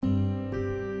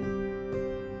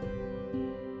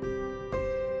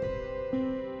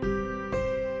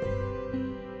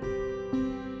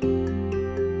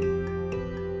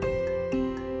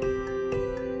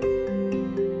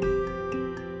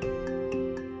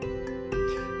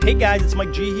Hey guys, it's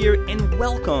Mike G here, and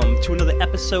welcome to another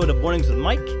episode of Mornings with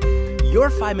Mike,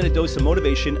 your 5-minute dose of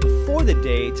motivation for the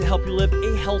day to help you live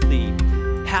a healthy,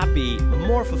 happy,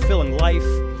 more fulfilling life.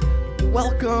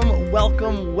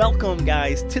 Welcome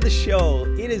guys to the show.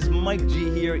 It is Mike G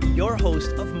here, your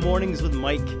host of Mornings with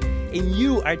Mike, and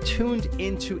you are tuned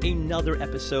into another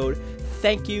episode.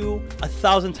 Thank you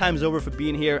 1,000 times over for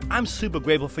being here. I'm super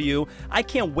grateful for you. I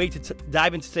can't wait to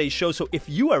dive into today's show. So if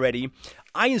you are ready,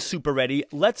 I am super ready.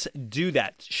 Let's do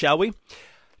that, shall we?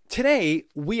 Today,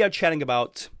 we are chatting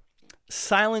about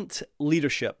silent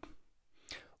leadership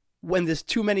when there's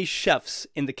too many chefs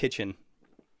in the kitchen.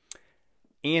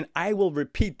 And I will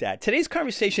repeat that. Today's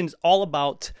conversation is all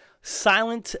about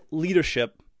silent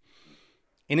leadership.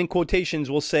 And in quotations,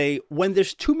 we'll say, when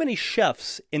there's too many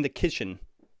chefs in the kitchen.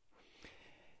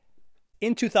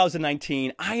 In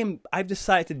 2019, I've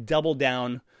decided to double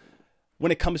down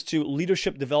when it comes to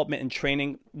leadership development and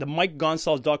training. The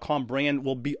MikeGonsalves.com brand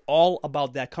will be all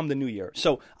about that come the new year.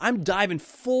 So I'm diving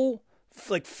full,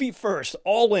 feet first,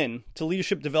 all in to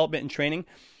leadership development and training.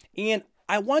 And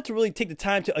I want to really take the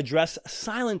time to address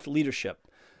silent leadership.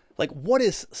 What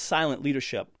is silent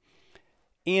leadership?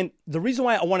 And the reason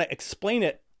why I want to explain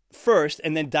it first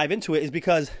and then dive into it is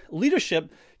because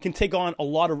leadership can take on a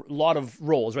lot of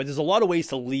roles, right? There's a lot of ways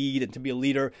to lead and to be a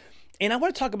leader. And I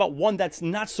want to talk about one that's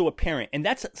not so apparent, and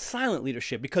that's silent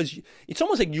leadership, because it's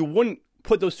almost like you wouldn't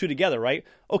put those two together, right?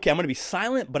 Okay, I'm going to be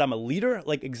silent, but I'm a leader.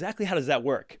 Exactly how does that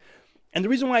work? And the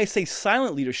reason why I say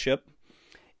silent leadership,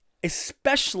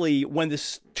 especially when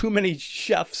there's too many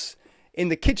chefs in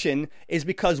the kitchen, is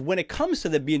because when it comes to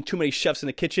there being too many chefs in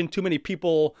the kitchen, too many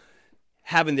people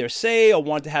having their say or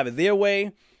want to have it their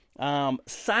way,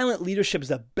 silent leadership is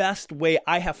the best way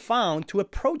I have found to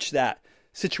approach that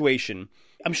situation.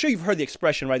 I'm sure you've heard the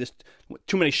expression, right? There's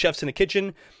too many chefs in the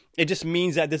kitchen. It just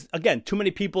means that there's, again, too many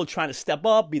people trying to step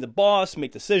up, be the boss,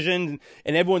 make decisions,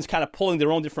 and everyone's kind of pulling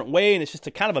their own different way, and it's just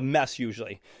a kind of a mess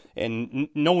usually, and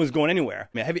no one's going anywhere.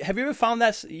 I mean, have you ever found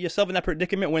that yourself in that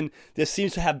predicament when there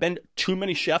seems to have been too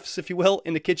many chefs, if you will,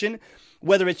 in the kitchen?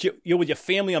 Whether it's you're with your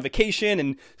family on vacation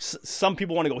and some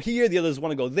people want to go here, the others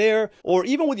want to go there, or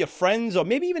even with your friends, or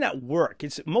maybe even at work.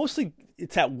 It's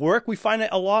at work we find it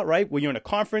a lot, right? When you're in a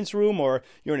conference room or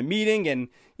you're in a meeting and,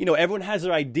 everyone has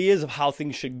their ideas of how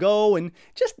things should go, and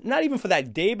just not even for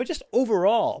that day, but just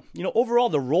overall,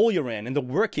 the role you're in and the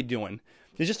work you're doing.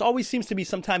 There just always seems to be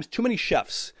sometimes too many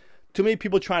chefs, too many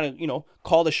people trying to,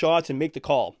 call the shots and make the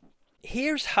call.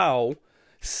 Here's how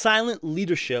silent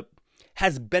leadership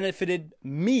has benefited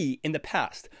me in the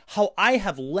past, how I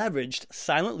have leveraged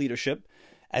silent leadership,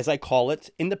 as I call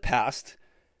it, in the past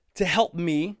to help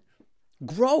me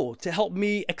grow, to help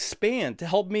me expand, to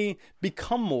help me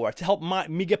become more, to help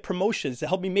me get promotions, to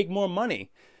help me make more money,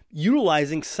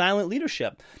 utilizing silent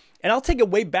leadership. And I'll take it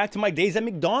way back to my days at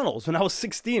McDonald's when I was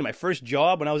 16, my first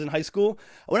job when I was in high school.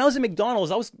 When I was at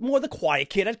McDonald's, I was more the quiet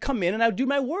kid. I'd come in and I'd do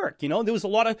my work. There was a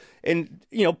lot of, and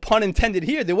pun intended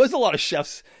here, there was a lot of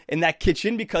chefs in that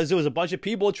kitchen because there was a bunch of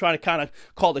people trying to kind of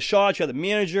call the shots. You had the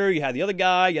manager, you had the other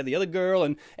guy, you had the other girl,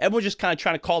 and everyone just kind of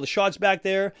trying to call the shots back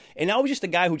there. And I was just the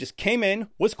guy who just came in,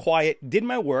 was quiet, did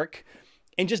my work,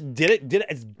 and just did it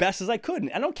as best as I could.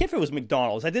 And I don't care if it was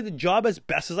McDonald's. I did the job as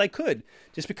best as I could,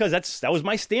 just because that was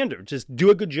my standard. Just do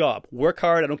a good job, work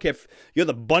hard. I don't care if you're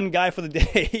the bun guy for the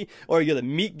day or you're the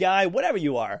meat guy, whatever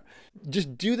you are.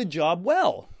 Just do the job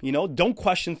well. Don't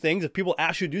question things. If people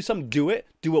ask you to do something, do it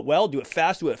well, do it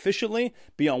fast, do it efficiently.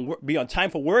 Be on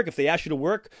time for work. If they ask you to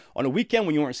work on a weekend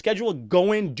when you weren't scheduled,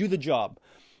 go in, do the job.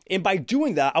 And by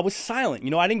doing that, I was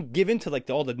silent. I didn't give in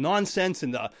to all the nonsense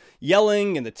and the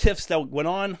yelling and the tiffs that went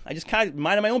on. I just kind of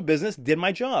minded my own business, did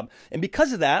my job. And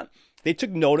because of that, they took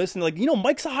notice and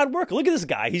Mike's a hard worker. Look at this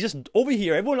guy. He's just over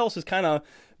here. Everyone else is kind of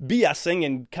BSing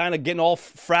and kind of getting all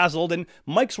frazzled, and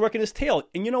Mike's working his tail.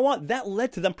 And you know what? That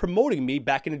led to them promoting me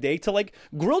back in the day to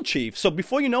grill chief. So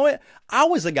before you know it, I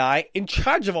was the guy in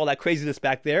charge of all that craziness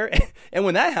back there. And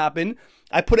when that happened,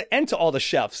 I put an end to all the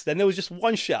chefs. Then there was just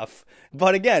one chef.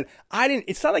 But again,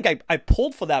 it's not like I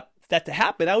pulled for that to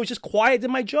happen. I was just quiet, did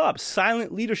my job.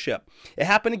 Silent leadership. It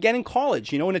happened again in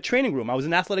college, in a training room. I was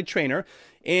an athletic trainer.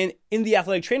 And in the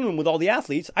athletic training room with all the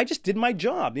athletes, I just did my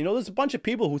job. There's a bunch of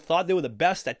people who thought they were the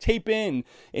best at taping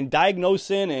and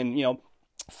diagnosing and,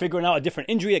 figuring out a different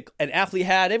injury an athlete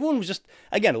had. Everyone was just,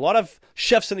 again, a lot of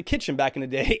chefs in the kitchen back in the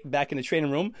day, back in the training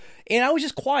room. And I was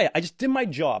just quiet. I just did my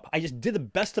job. I just did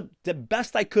the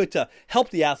best I could to help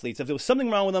the athletes. If there was something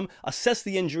wrong with them, assess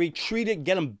the injury, treat it,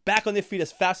 get them back on their feet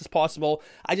as fast as possible.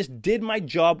 I just did my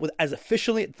job as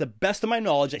efficiently, to the best of my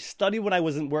knowledge. I studied when I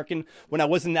wasn't working, when I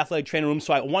was in the athletic training room.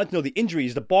 So I wanted to know the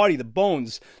injuries, the body, the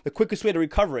bones, the quickest way to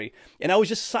recovery. And I was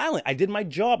just silent. I did my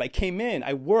job. I came in,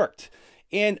 I worked.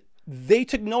 And they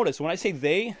took notice. When I say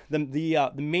they,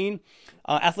 the main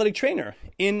athletic trainer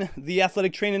in the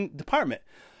athletic training department,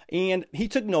 and he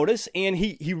took notice, and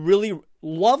he really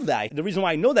loved that. The reason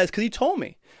why I know that is because he told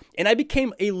me, and I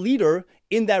became a leader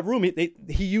in that room.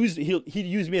 He used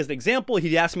me as an example.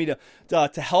 He asked me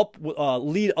to help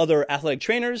lead other athletic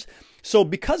trainers. So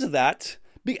because of that.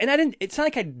 And I didn't. It's not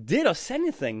like I did or said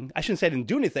anything. I shouldn't say I didn't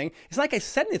do anything. It's not like I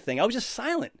said anything. I was just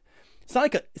silent. It's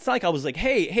not like I was like,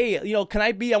 hey,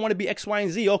 I want to be X, Y,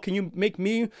 and Z. Oh, can you make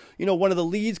me, one of the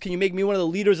leads? Can you make me one of the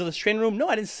leaders of this training room? No,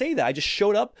 I didn't say that. I just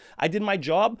showed up. I did my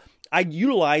job. I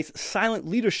utilized silent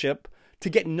leadership to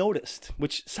get noticed,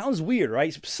 which sounds weird,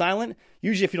 right? Silent.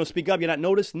 Usually if you don't speak up, you're not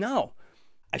noticed. No,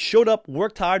 I showed up,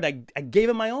 worked hard. I gave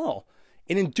it my all.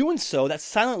 And in doing so, that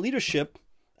silent leadership,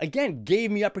 again,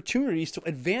 gave me opportunities to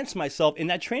advance myself in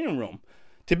that training room,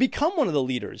 to become one of the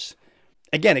leaders.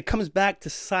 Again, it comes back to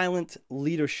silent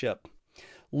leadership,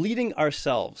 leading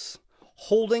ourselves,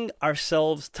 holding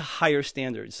ourselves to higher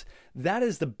standards. That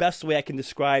is the best way I can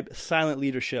describe silent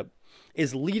leadership,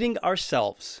 is leading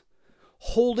ourselves,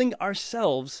 holding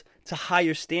ourselves to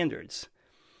higher standards.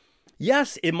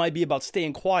 Yes, it might be about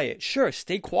staying quiet. Sure,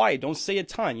 stay quiet. Don't say a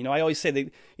ton. I always say that,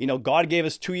 God gave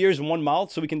us 2 ears and 1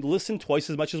 mouth so we can listen twice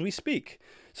as much as we speak.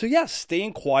 So yes,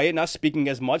 staying quiet, not speaking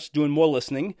as much, doing more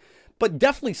listening. But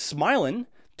definitely smiling,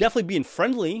 definitely being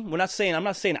friendly. I'm not saying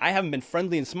I haven't been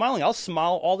friendly and smiling. I'll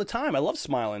smile all the time. I love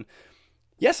smiling.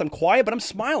 Yes, I'm quiet, but I'm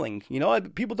smiling.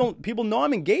 People know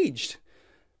I'm engaged.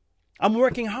 I'm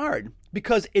working hard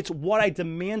because it's what I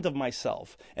demand of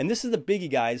myself. And this is the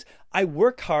biggie, guys. I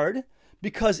work hard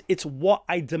because it's what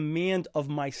I demand of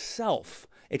myself.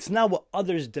 It's not what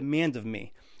others demand of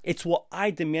me. It's what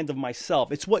I demand of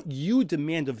myself. It's what you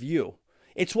demand of you.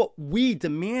 It's what we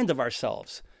demand of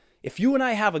ourselves. If you and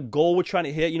I have a goal we're trying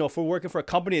to hit, if we're working for a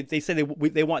company, they say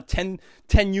they want 10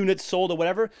 units sold or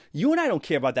whatever, you and I don't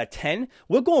care about that 10.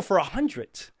 We're going for 100.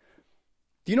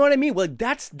 Do you know what I mean? Well,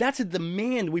 that's a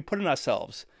demand we put on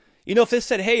ourselves. If they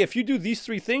said, hey, if you do these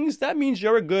 3 things, that means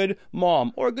you're a good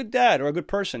mom or a good dad or a good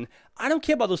person. I don't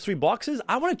care about those 3 boxes.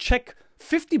 I want to check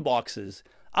 50 boxes.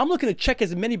 I'm looking to check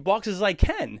as many boxes as I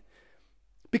can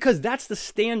because that's the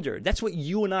standard. That's what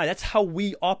you and I, that's how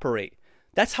we operate.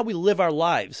 That's how we live our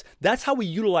lives. That's how we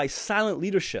utilize silent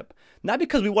leadership. Not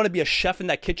because we want to be a chef in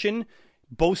that kitchen,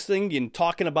 boasting and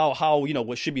talking about how,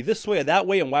 what should be this way or that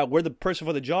way and why we're the person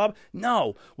for the job.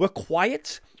 No, we're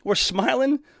quiet. We're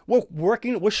smiling. We're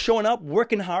working. We're showing up,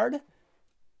 working hard.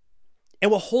 And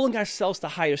we're holding ourselves to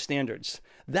higher standards.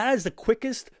 That is the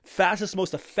quickest, fastest,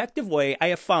 most effective way I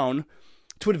have found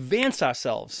to advance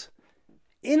ourselves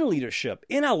in leadership,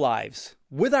 in our lives,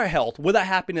 with our health, with our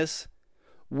happiness,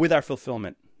 with our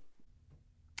fulfillment.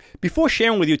 Before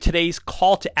sharing with you today's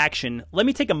call to action, let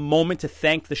me take a moment to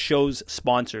thank the show's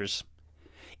sponsors.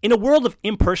 In a world of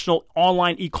impersonal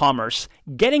online e-commerce,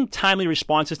 getting timely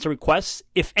responses to requests,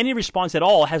 if any response at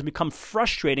all, has become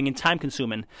frustrating and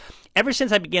time-consuming. Ever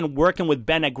since I began working with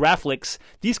Ben at Graflix,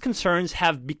 these concerns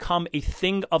have become a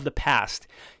thing of the past.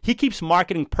 He keeps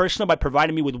marketing personal by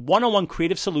providing me with one-on-one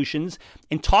creative solutions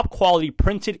and top-quality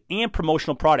printed and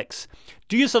promotional products.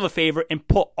 Do yourself a favor and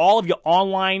put all of your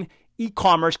online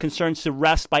e-commerce concerns to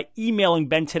rest by emailing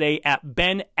Ben today at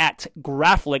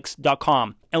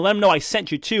ben@graflix.com and let him know I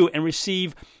sent you too and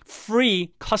receive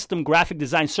free custom graphic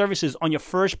design services on your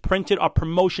first printed or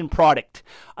promotion product.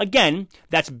 Again,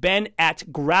 that's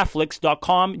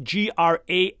ben@graflix.com,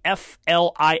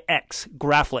 Graflix,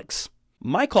 Graflix.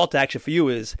 My call to action for you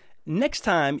is next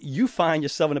time you find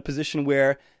yourself in a position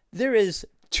where there is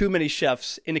too many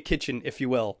chefs in the kitchen, if you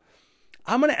will,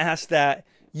 I'm going to ask that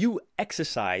you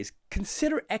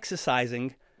consider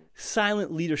exercising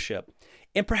silent leadership.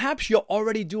 And perhaps you're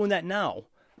already doing that now.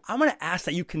 I'm going to ask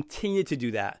that you continue to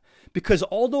do that because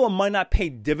although it might not pay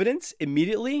dividends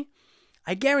immediately,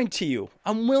 I'm willing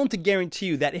to guarantee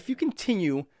you that if you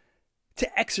continue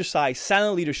to exercise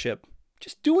silent leadership,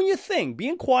 just doing your thing,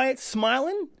 being quiet,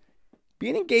 smiling,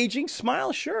 being engaging,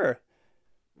 smile, sure.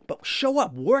 But show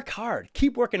up, work hard,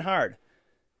 keep working hard.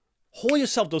 Hold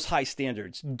yourself those high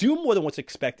standards. Do more than what's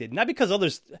expected. Not because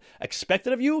others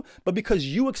expected of you, but because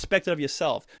you expected of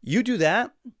yourself. You do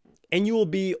that, and you will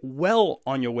be well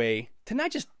on your way to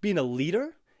not just being a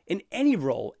leader, in any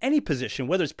role, any position,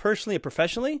 whether it's personally or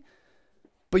professionally,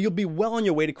 but you'll be well on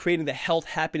your way to creating the health,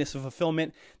 happiness, and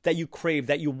fulfillment that you crave,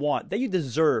 that you want, that you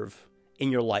deserve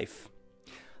in your life.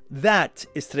 That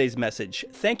is today's message.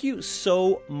 Thank you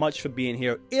so much for being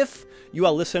here. If you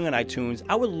are listening on iTunes,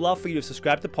 I would love for you to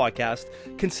subscribe to the podcast.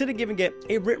 Consider giving it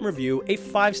a written review, a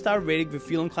 5-star rating if you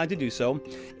feel inclined to do so.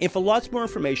 And for lots more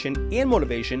information and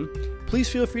motivation, please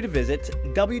feel free to visit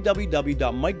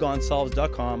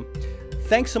www.mikegonsalves.com.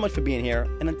 Thanks so much for being here.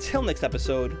 And until next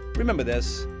episode, remember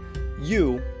this,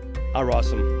 you are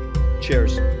awesome.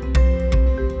 Cheers.